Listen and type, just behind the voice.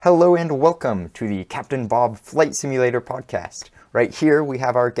Hello and welcome to the Captain Bob Flight Simulator podcast. Right here we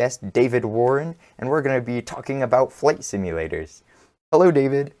have our guest David Warren, and we're going to be talking about flight simulators. Hello,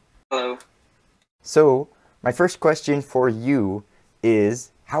 David. Hello. So, my first question for you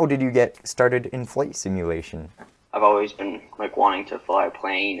is, how did you get started in flight simulation? I've always been wanting to fly a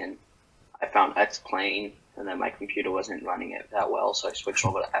plane, and I found X-Plane, and then my computer wasn't running it that well, so I switched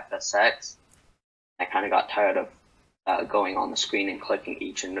over to FSX. I kind of got tired of going on the screen and clicking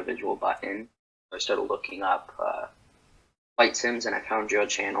each individual button. So I started looking up flight sims, and I found your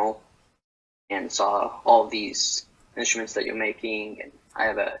channel and saw all these instruments that you're making, and I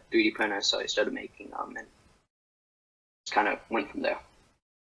have a 3D printer, so I started making them, and just kind of went from there.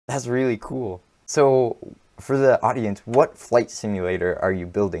 That's really cool. So, for the audience, what flight simulator are you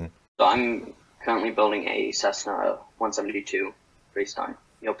building? So I'm currently building a Cessna 172 based on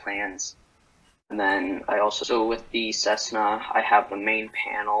your plans. And then so with the Cessna, I have the main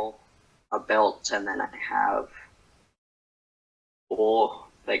panel built, and then I have all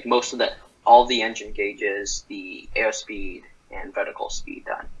the engine gauges, the airspeed, and vertical speed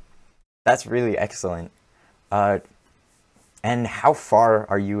done. That's really excellent. And how far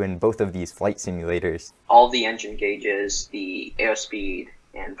are you in both of these flight simulators? All the engine gauges, the airspeed,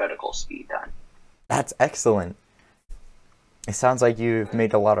 and vertical speed done. That's excellent. It sounds like you've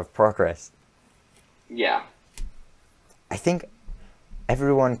made a lot of progress. Yeah. I think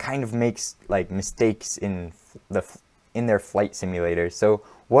everyone kind of makes mistakes in their flight simulators. So,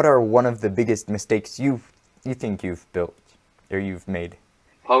 what are one of the biggest mistakes you think you've built or you've made?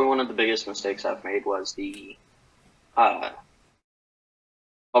 Probably one of the biggest mistakes I've made was the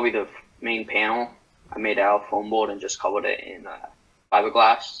main panel. I made out of foam board and just covered it in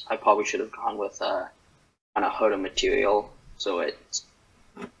fiberglass. I probably should have gone with kind of harder material,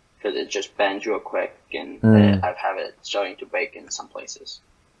 because it just bends real quick, and I've had it starting to break in some places.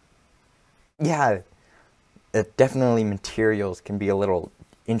 Yeah, definitely materials can be a little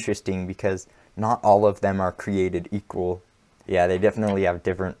interesting because not all of them are created equal. Yeah, they definitely have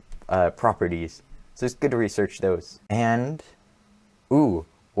different properties. So it's good to research those. And,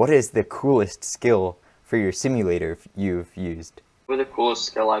 what is the coolest skill for your simulator you've used? Well, the coolest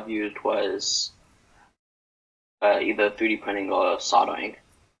skill I've used was either 3D printing or soldering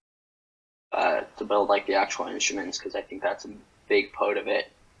to build the actual instruments, because I think that's a big part of it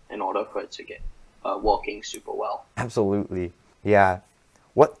in order for it to get working super well. Absolutely. Yeah.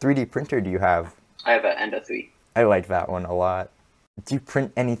 What 3D printer do you have? I have an Ender 3. I like that one a lot. Do you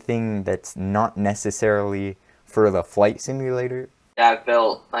print anything that's not necessarily for the flight simulator? Yeah, I've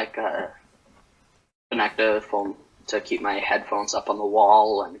built a connector to keep my headphones up on the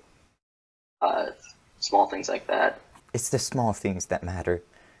wall, and small things like that. It's the small things that matter.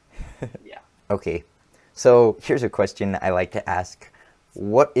 Yeah. Okay, so here's a question I like to ask.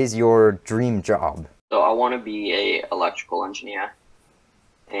 What is your dream job? So I want to be a electrical engineer,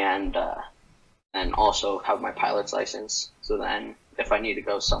 and also have my pilot's license. So then, if I need to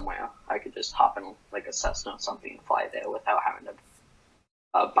go somewhere, I could just hop in a Cessna or something and fly there without having to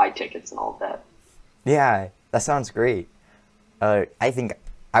buy tickets and all of that. Yeah, that sounds great. I think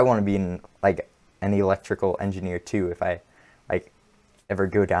I want to be an electrical engineer too if I ever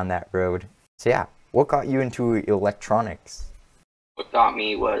go down that road. So yeah, what got you into electronics? What got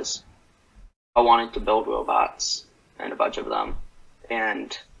me was I wanted to build robots, and a bunch of them,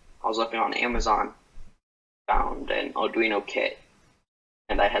 and I was looking on Amazon, found an Arduino kit,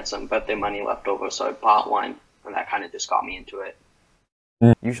 and I had some birthday money left over, so I bought one, and that kind of just got me into it.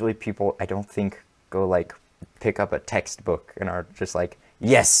 Usually people, I don't think, go pick up a textbook and are just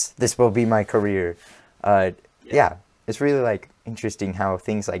yes, this will be my career. Yeah, it's really interesting how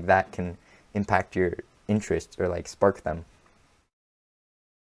things like that can impact your interests or spark them.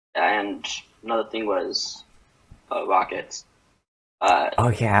 And another thing was rockets.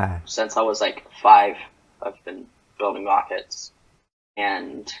 Oh yeah. Since I was 5, I've been building rockets,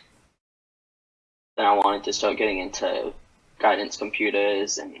 and then I wanted to start getting into guidance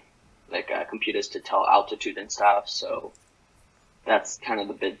computers and computers to tell altitude and stuff. So that's kind of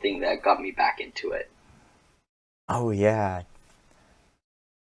the big thing that got me back into it. Oh yeah.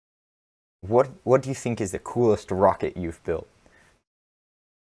 What do you think is the coolest rocket you've built?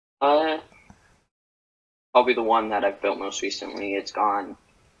 Probably the one that I've built most recently.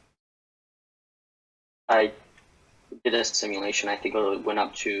 I did a simulation. I think it went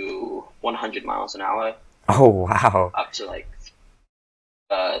up to 100 miles an hour. Oh wow. Up to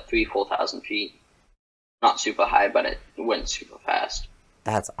 3,000-4,000 feet. Not super high, but it went super fast.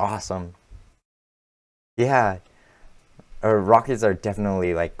 That's awesome. Yeah. Rockets are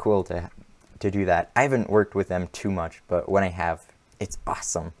definitely cool to do that. I haven't worked with them too much, but when I have, It's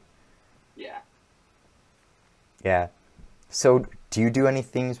awesome. Yeah. Yeah. So, do you do any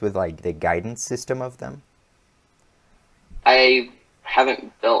things with like the guidance system of them? I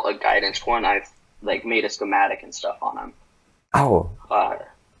haven't built a guidance one. I've like made a schematic and stuff on them, Oh, uh,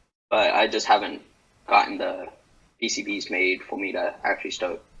 but I just haven't gotten the PCBs made for me to actually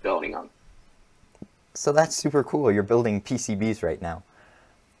start building them. so that's super cool. You're building PCBs right now.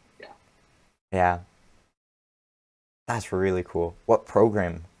 Yeah. Yeah, that's really cool. What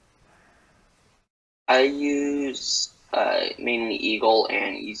program? I use mainly Eagle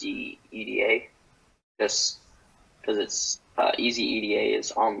and Easy EDA, just because it's Easy EDA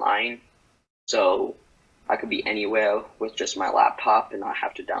is online, so I could be anywhere with just my laptop and not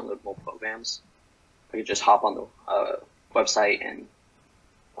have to download more programs. I could just hop on the website and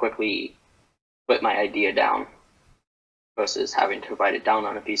quickly put my idea down versus having to write it down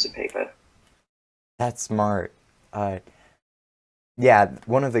on a piece of paper. That's smart. Uh, yeah,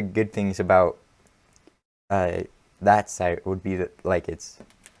 one of the good things about uh, that site would be that, like, it's,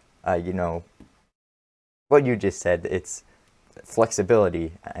 you know, what you just said, it's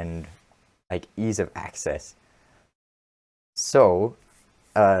flexibility and, like, ease of access. So,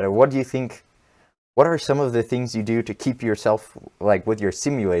 what do you think, what are some of the things you do to keep yourself, like, with your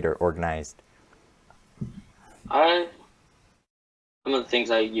simulator organized? I Some of the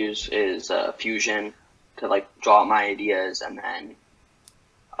things I use is Fusion to like draw out my ideas, and then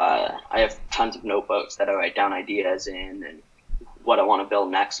I have tons of notebooks that I write down ideas in and what I want to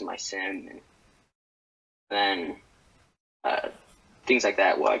build next in my sim, and then things like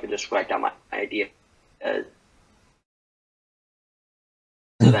that where I could just write down my idea,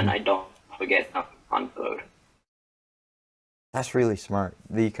 so then I don't forget on code. That's really smart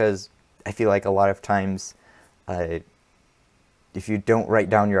because I feel like a lot of times, if you don't write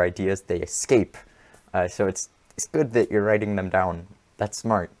down your ideas, they escape. So it's good that you're writing them down. That's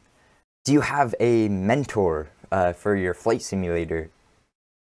smart. Do you have a mentor for your flight simulator?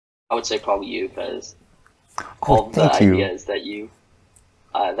 I would say probably you, because Oh, all of the thank you. ideas that you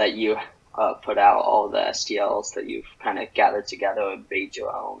put out, all the STLs that you've kind of gathered together and made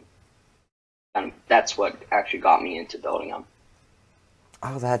your own. And that's what actually got me into building them.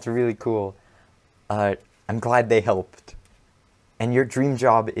 Oh, that's really cool. I'm glad they helped. And your dream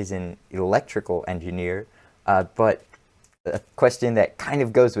job is an electrical engineer, but a question that kind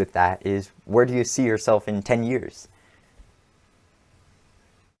of goes with that is, where do you see yourself in 10 years?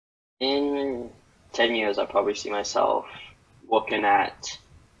 In 10 years, I probably see myself looking at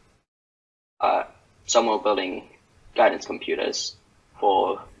somewhere building guidance computers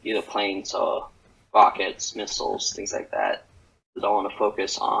for either planes or rockets, missiles, things like that. Because I want to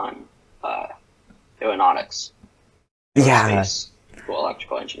focus on aeronautics, Yeah, aerospace, for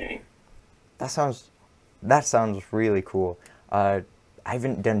electrical engineering. that sounds that sounds really cool. I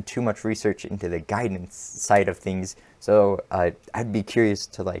haven't done too much research into the guidance side of things, so I'd be curious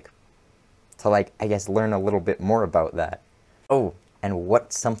to I guess learn a little bit more about that. Oh, and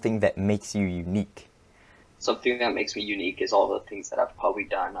what's something that makes you unique? Something that makes me unique is all the things that I've probably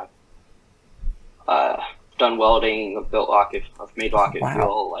done. I've done welding, I've made rocket Wow.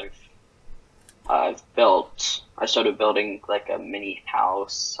 fuel, I started building like a mini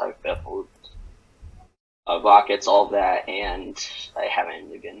house, I've built rockets, all of that, and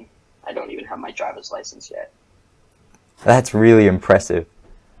I don't even have my driver's license yet. That's really impressive.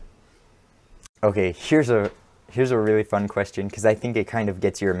 Okay, here's a really fun question because I think it kind of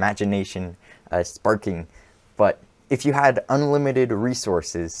gets your imagination sparking. But if you had unlimited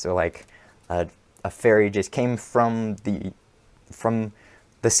resources, so like a fairy just came from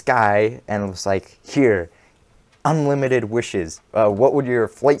the sky and was like, here, unlimited wishes, what would your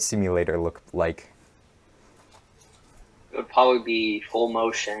flight simulator look like? It would probably be full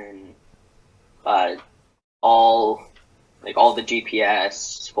motion, uh, all all the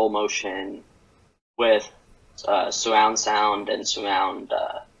GPS, full motion with surround sound and surround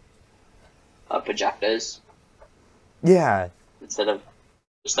projectors Yeah, instead of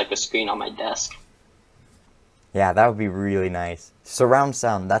just like a screen on my desk. yeah, that would be really nice. Surround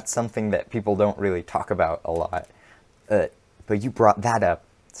sound, that's something that people don't really talk about a lot. But you brought that up,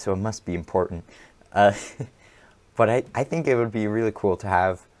 so it must be important. Uh, but I think it would be really cool to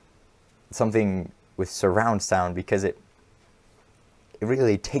have something with surround sound because it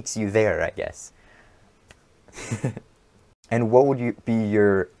really takes you there, I guess. And what would be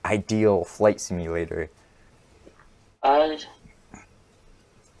your ideal flight simulator? Uh,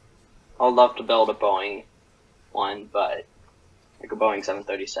 I'd love to build a Boeing one, but like a Boeing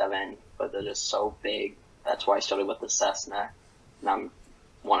 737, but they're just so big. That's why I started with the Cessna, and I'm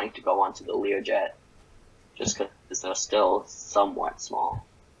wanting to go on to the Learjet, just because they're still somewhat small.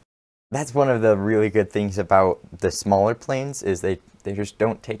 That's one of the really good things about the smaller planes is they just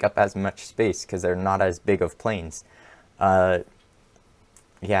don't take up as much space because they're not as big of planes. Uh,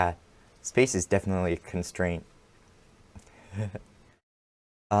 yeah, space is definitely a constraint.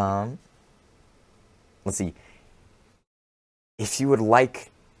 Um, let's see. If you would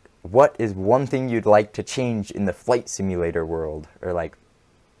like, what is one thing you'd like to change in the flight simulator world, or like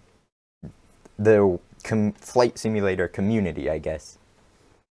the flight simulator community, I guess?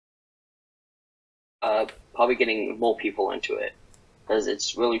 Probably getting more people into it because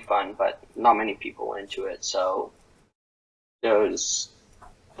it's really fun, but not many people into it. So there's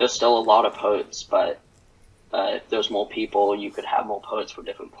there's still a lot of posts, but if there's more people, you could have more posts for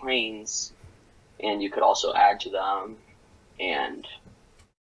different planes, and you could also add to them and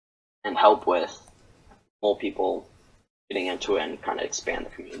help with more people getting into it and kind of expand the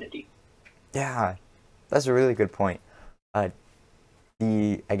community. Yeah, that's a really good point. Uh,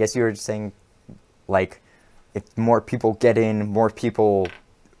 I guess you were saying, like, if more people get in, more people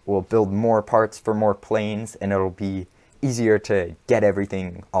will build more parts for more planes, and it'll be easier to get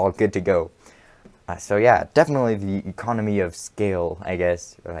everything all good to go. So yeah, definitely the economy of scale, I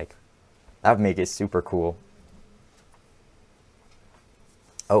guess. Like, that would make it super cool.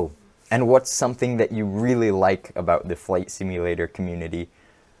 Oh, and what's something that you really like about the flight simulator community,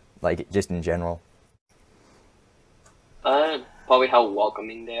 like just in general? Probably how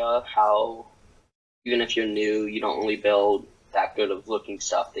welcoming they are, how even if you're new, you don't only build that good of looking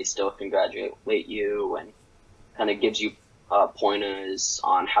stuff, they still congratulate you and kind of gives you pointers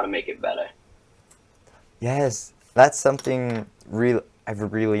on how to make it better. Yes, that's something real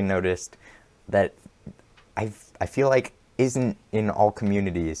I've really noticed that I feel like isn't in all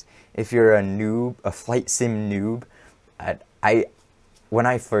communities. If you're a noob, a flight sim noob, I when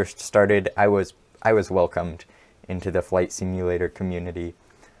I first started, I was welcomed into the flight simulator community.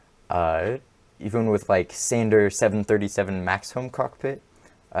 Uh, Even with like Sander 737 Max Home Cockpit,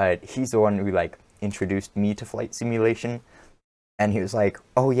 he's the one who like introduced me to flight simulation, and he was like,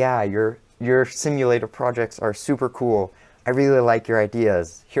 "Oh yeah, your simulator projects are super cool. I really like your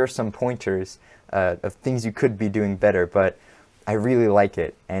ideas. Here's some pointers of things you could be doing better, but I really like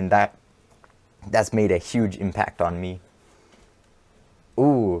it," and that's made a huge impact on me.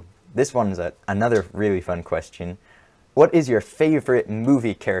 Ooh, this one's another really fun question. What is your favorite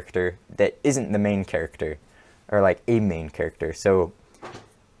movie character that isn't the main character? Or like a main character, so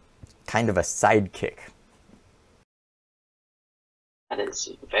kind of a sidekick. That is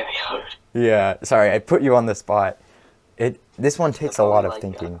very hard. Yeah, sorry, I put you on the spot. This one I takes a lot probably of like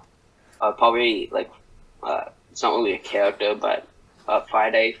thinking. probably like it's not really a character, but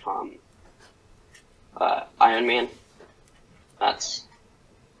Friday from Iron Man. That's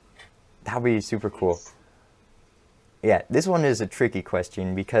That would be super cool. Yeah, this one is a tricky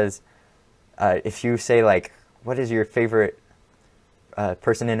question because if you say like, what is your favorite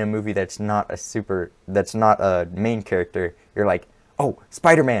person in a movie that's not a main character, you're like, oh,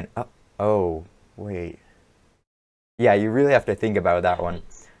 Spider-Man. Oh, wait. Yeah, you really have to think about that one.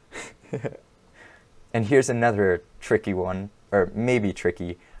 And here's another tricky one, or maybe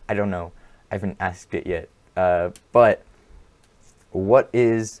tricky. I don't know. I haven't asked it yet. But what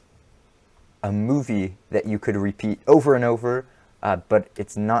is a movie that you could repeat over and over, but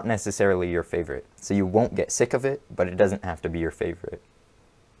it's not necessarily your favorite? So you won't get sick of it, but it doesn't have to be your favorite.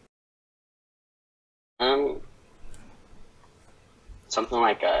 um something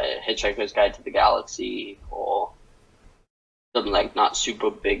like a Hitchhiker's Guide to the Galaxy or something like not super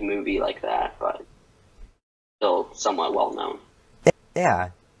big movie like that, but still somewhat well known. Yeah,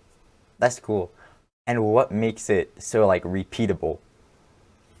 that's cool. And what makes it so like repeatable?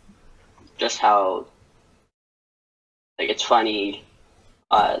 Just how like it's funny,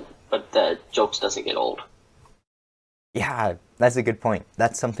 but the jokes doesn't get old. Yeah, that's a good point.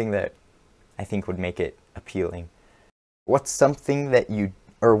 That's something that I think would make it appealing. What's something that you,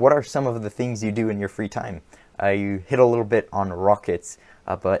 or what are some of the things you do in your free time? You hit a little bit on rockets,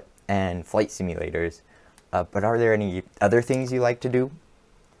 and flight simulators. But are there any other things you like to do?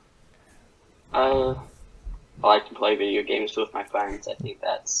 Uh, I like to play video games with my friends. I think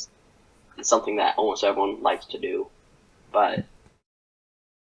it's something that almost everyone likes to do, but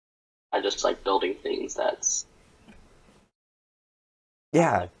I just like building things. That's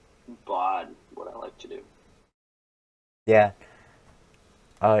Yeah, broad what I like to do. yeah.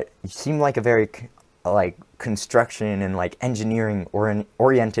 You seem like a very like construction and like engineering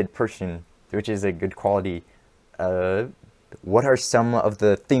oriented person, which is a good quality. Uh, what are some of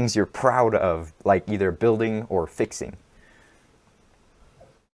the things you're proud of, like either building or fixing?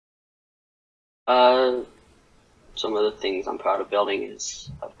 Uh, some of the things I'm proud of building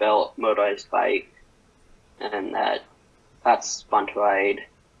is a built motorized bike, and that's fun to ride.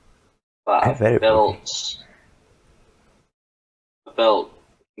 But I bet it would be. built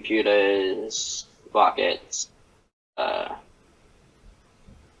computers, rockets, uh,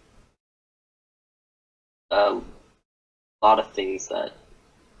 a lot of things that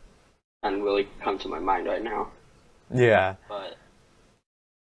can really come to my mind right now. Yeah. But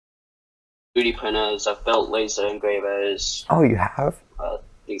 3D printers, I've built laser engravers, Oh, you have?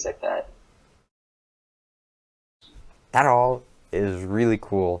 things like that. That all is really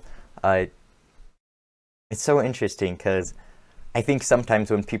cool. Uh, it's so interesting because I think sometimes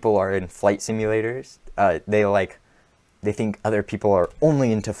when people are in flight simulators, they think other people are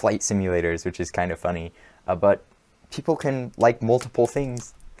only into flight simulators, which is kind of funny. But people can like multiple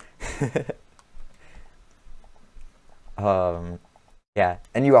things. Yeah,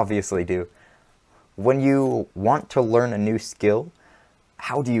 and you obviously do. When you want to learn a new skill,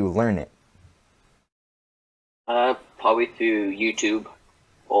 how do you learn it? Probably through YouTube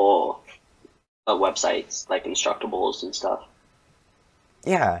or websites like Instructables and stuff.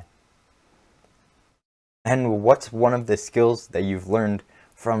 Yeah. And what's one of the skills that you've learned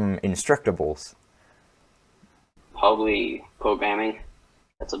from Instructables? Probably programming.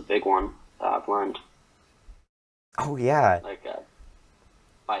 That's a big one that I've learned. Oh, yeah. Like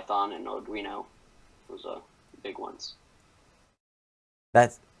Python and Arduino. Those are big ones.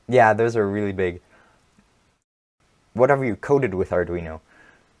 Yeah, those are really big. What have you coded with Arduino?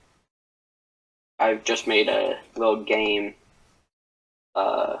 I've just made a little game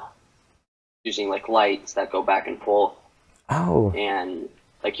using like lights that go back and forth, Oh, and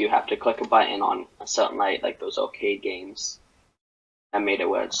like you have to click a button on a certain light, like those arcade games. I made it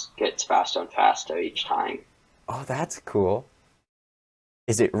where it gets faster and faster each time. oh, that's cool.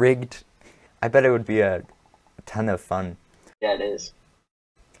 Is it rigged? I bet it would be a ton of fun. Yeah, it is.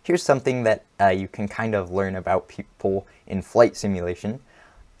 Here's something that you can kind of learn about people in flight simulation.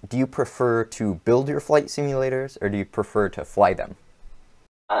 Do you prefer to build your flight simulators or do you prefer to fly them?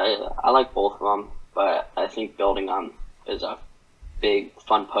 I like both of them, but I think building them is a big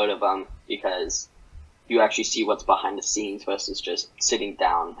fun part of them because you actually see what's behind the scenes versus just sitting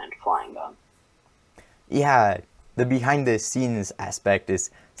down and flying them. Yeah, the behind the scenes aspect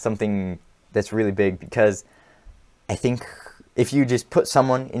is something that's really big because I think if you just put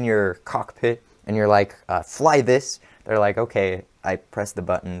someone in your cockpit and you're like, fly this, they're like, okay, I press the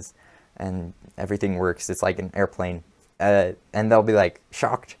buttons and everything works. It's like an airplane. And they'll be like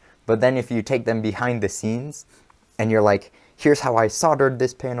shocked. But then if you take them behind the scenes and you're like, here's how I soldered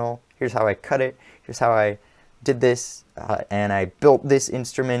this panel, here's how I cut it, here's how I did this, and I built this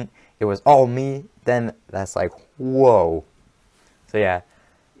instrument, it was all me, then that's like, whoa. So yeah,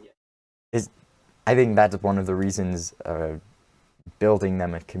 I think that's one of the reasons building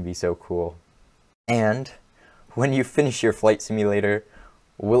them it can be so cool. And when you finish your flight simulator,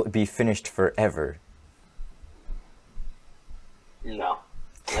 will it be finished forever? No.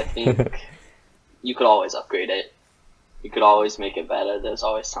 I think you could always upgrade it. You could always make it better. There's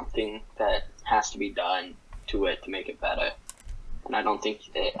always something that has to be done to it to make it better. And I don't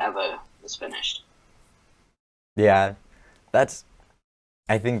think it ever is finished. Yeah,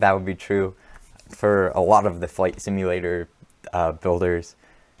 I think that would be true for a lot of the flight simulator builders.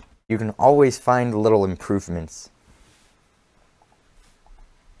 You can always find little improvements.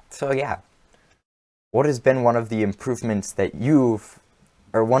 So yeah, what has been one of the improvements that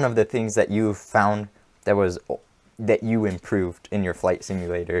or one of the things that you've found that you improved in your flight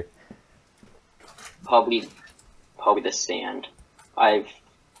simulator? Probably the stand. I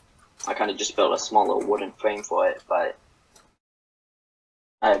kind of just built a small little wooden frame for it, but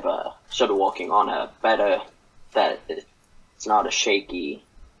I've started walking on a better that it's not as shaky,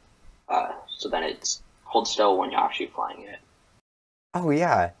 so then it's hold still when you're actually flying it. Oh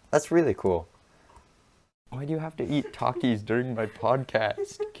yeah, that's really cool. Why do you have to eat Takis during my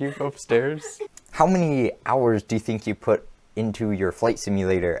podcast? Can you go upstairs? How many hours do you think you put into your flight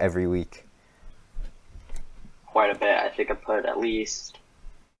simulator every week? Quite a bit. I think I put at least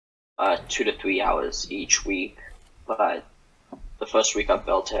 2 to 3 hours each week. But the first week I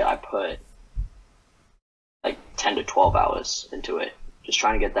built it, I put like 10 to 12 hours into it, just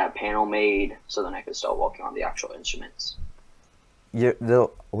trying to get that panel made so then I could start working on the actual instruments.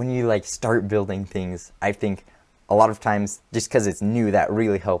 When you like start building things, I think a lot of times just because it's new, that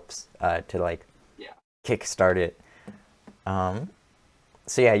really helps to like kickstart it.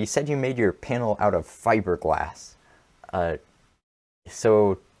 So yeah, you said you made your panel out of fiberglass.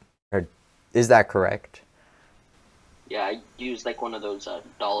 Is that correct? Yeah, I used like one of those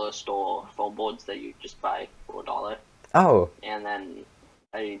dollar store foam boards that you just buy for $1, Oh, and then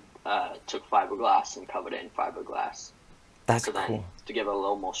I took fiberglass and covered it in fiberglass. that's So then cool. to give it a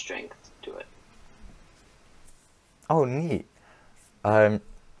little more strength to it. Oh, neat. Um,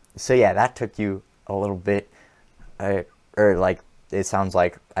 so yeah, that took you a little bit, uh, or like it sounds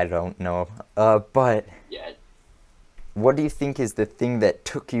like I don't know. But Yeah, what do you think is the thing that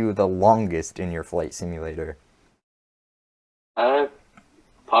took you the longest in your flight simulator? uh,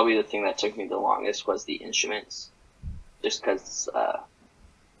 probably the thing that took me the longest was the instruments, just because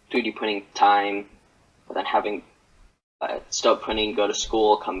 3D printing time, and then having start printing, go to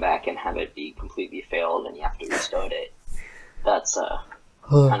school, come back and have it be completely failed, and you have to restart it. That's a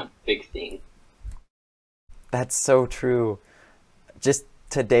kind of big thing. That's so true. Just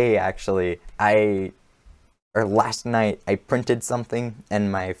today, actually, or last night, I printed something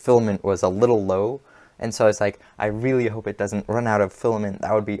and my filament was a little low. And so I was like, I really hope it doesn't run out of filament.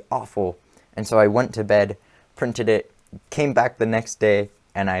 That would be awful. And so I went to bed, printed it, came back the next day,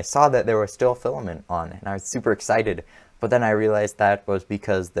 and I saw that there was still filament on. And I was super excited. But then I realized that was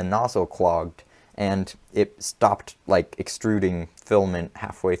because the nozzle clogged and it stopped like extruding filament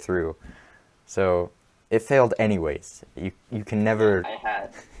halfway through. So it failed anyways. You can Yeah, never.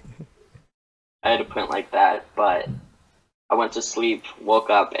 I had a print like that, but I went to sleep, woke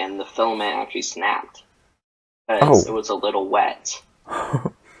up, and the filament actually snapped because it Oh, was a little wet,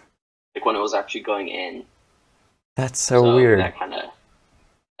 like when it was actually going in. that's so So weird. that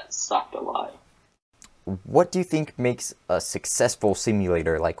that sucked a lot. What do you think makes a successful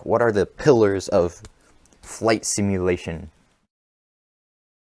simulator? Like, what are the pillars of flight simulation?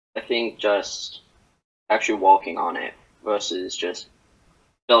 I think just actually walking on it versus just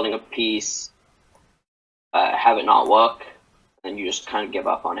building a piece, have it not work, and you just kind of give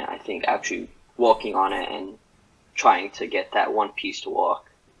up on it. I think actually walking on it and trying to get that one piece to work,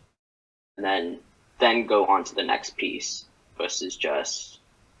 and then go on to the next piece versus just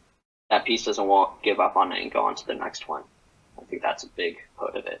that piece doesn't work, give up on it, and go on to the next one. I think that's a big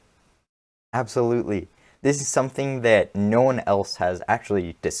part of it. Absolutely. This is something that no one else has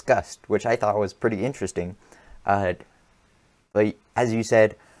actually discussed, which I thought was pretty interesting. Uh, like, as you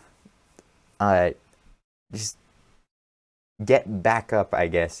said, uh, just get back up, I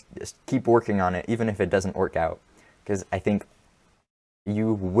guess. Just keep working on it, even if it doesn't work out. Because I think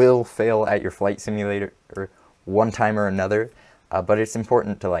you will fail at your flight simulator one time or another, but it's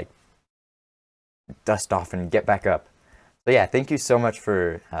important to like dust off and get back up. So yeah, thank you so much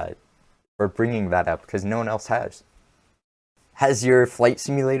for bringing that up because no one else has. Has your flight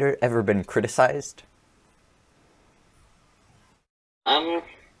simulator ever been criticized? Um,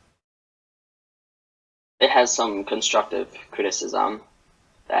 it has some constructive criticism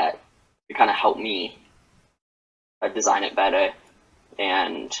that kind of helped me design it better,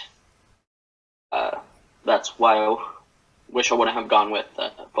 and uh, that's why I wish I wouldn't have gone with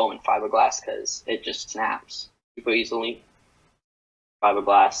foam and fiberglass because it just snaps super easily.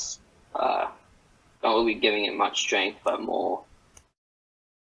 Fiberglass, uh, not really giving it much strength, but more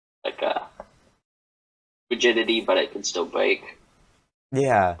like rigidity, but it can still break.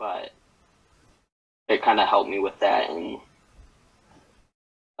 Yeah, But it kind of helped me with that and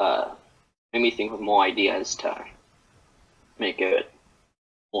uh, made me think of more ideas to make it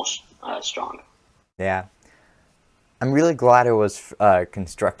more strong. yeah. I'm really glad it was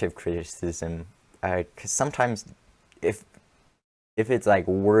constructive criticism, because sometimes if if it's like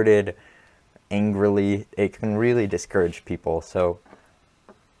worded angrily, it can really discourage people. So,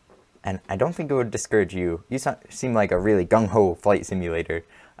 and I don't think it would discourage you. You seem like a really gung ho flight simulator,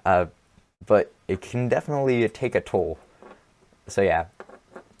 uh, but it can definitely take a toll. So yeah,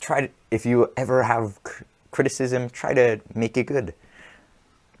 try to, if you ever have criticism, try to make it good.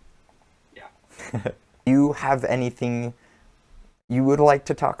 Yeah. Do you have anything you would like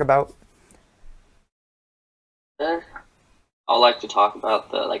to talk about? Uh, I like to talk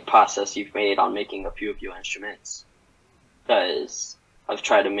about the like process you've made on making a few of your instruments because I've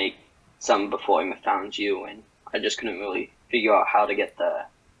tried to make some before I found you, and I just couldn't really figure out how to get the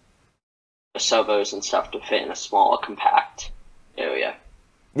servos and stuff to fit in a small, compact area.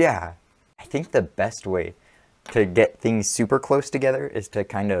 Yeah, I think the best way to get things super close together is to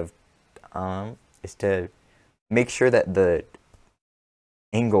kind of is to make sure that the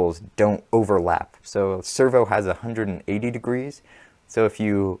angles don't overlap. So servo has 180 degrees. So if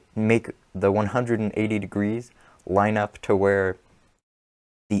you make the 180 degrees line up to where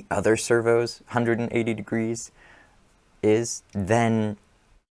the other servo's 180 degrees is, then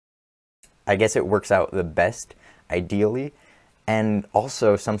I guess it works out the best, ideally. And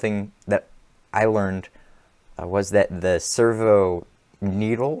also something that I learned was that the servo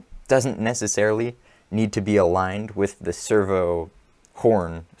needle doesn't necessarily need to be aligned with the servo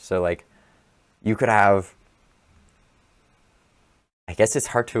horn. So like you could have, I guess it's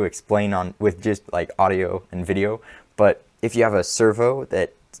hard to explain on with just like audio and video, but if you have a servo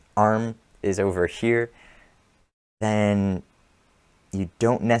that arm is over here, then you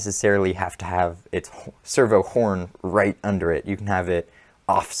don't necessarily have to have its servo horn right under it. You can have it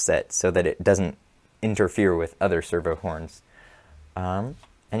offset so that it doesn't interfere with other servo horns. And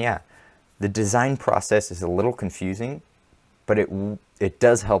yeah, the design process is a little confusing, but it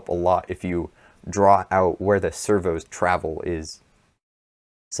does help a lot if you draw out where the servo's travel is,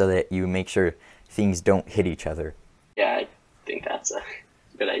 so that you make sure things don't hit each other. Yeah, I think that's a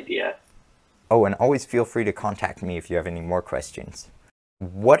good idea. Oh, and always feel free to contact me if you have any more questions.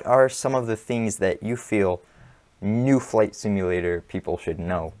 What are some of the things that you feel new flight simulator people should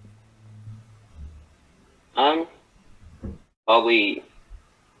know? Probably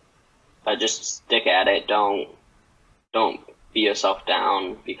just stick at it. Don't beat yourself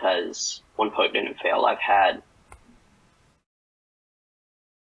down because one part didn't fail. I've had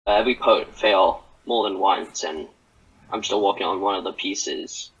every part fail more than once, and I'm still working on one of the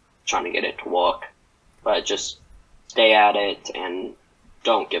pieces, trying to get it to work. But just stay at it and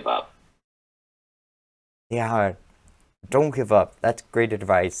don't give up. Yeah, don't give up. That's great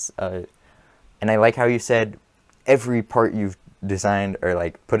advice. And I like how you said every part you've designed or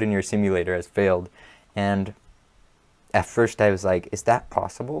like put in your simulator has failed. And at first I was like, is that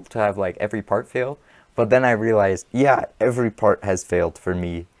possible to have like every part fail? But then I realized, yeah, every part has failed for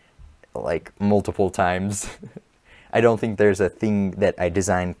me like multiple times. I don't think there's a thing that I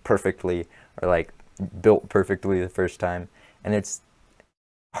designed perfectly or like built perfectly the first time. And it's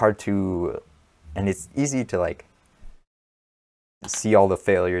hard to, and it's easy to like see all the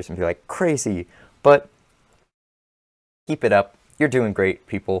failures and be like, crazy, but keep it up. You're doing great,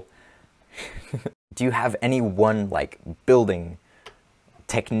 people. Do you have any one like building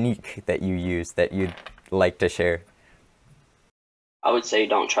technique that you use that you'd like to share? I would say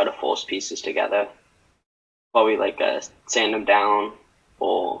don't try to force pieces together. Probably like sand them down,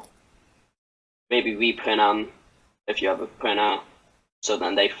 or maybe reprint them if you have a printer, so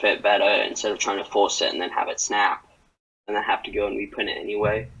then they fit better instead of trying to force it and then have it snap and then have to go and reprint it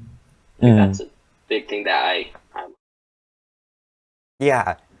anyway. I think that's a big thing that I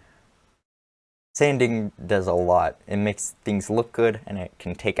Yeah. Sanding does a lot. It makes things look good and it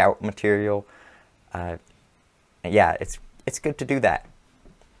can take out material. Yeah, it's good to do that.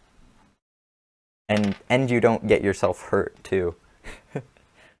 And you don't get yourself hurt too.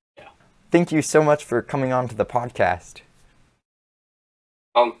 Yeah. Thank you so much for coming on to the podcast.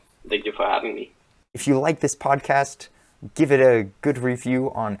 Thank you for having me. If you like this podcast, give it a good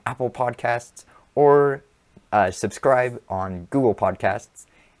review on Apple Podcasts or subscribe on Google Podcasts.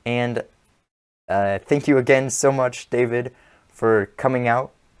 And thank you again so much, David, for coming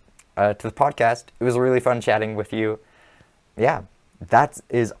out to the podcast. It was really fun chatting with you. Yeah, that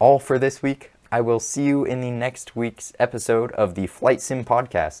is all for this week. I will see you in the next week's episode of the Flight Sim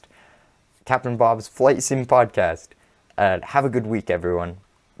Podcast, Captain Bob's Flight Sim Podcast. Have a good week, everyone.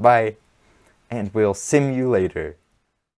 Bye, and we'll sim you later.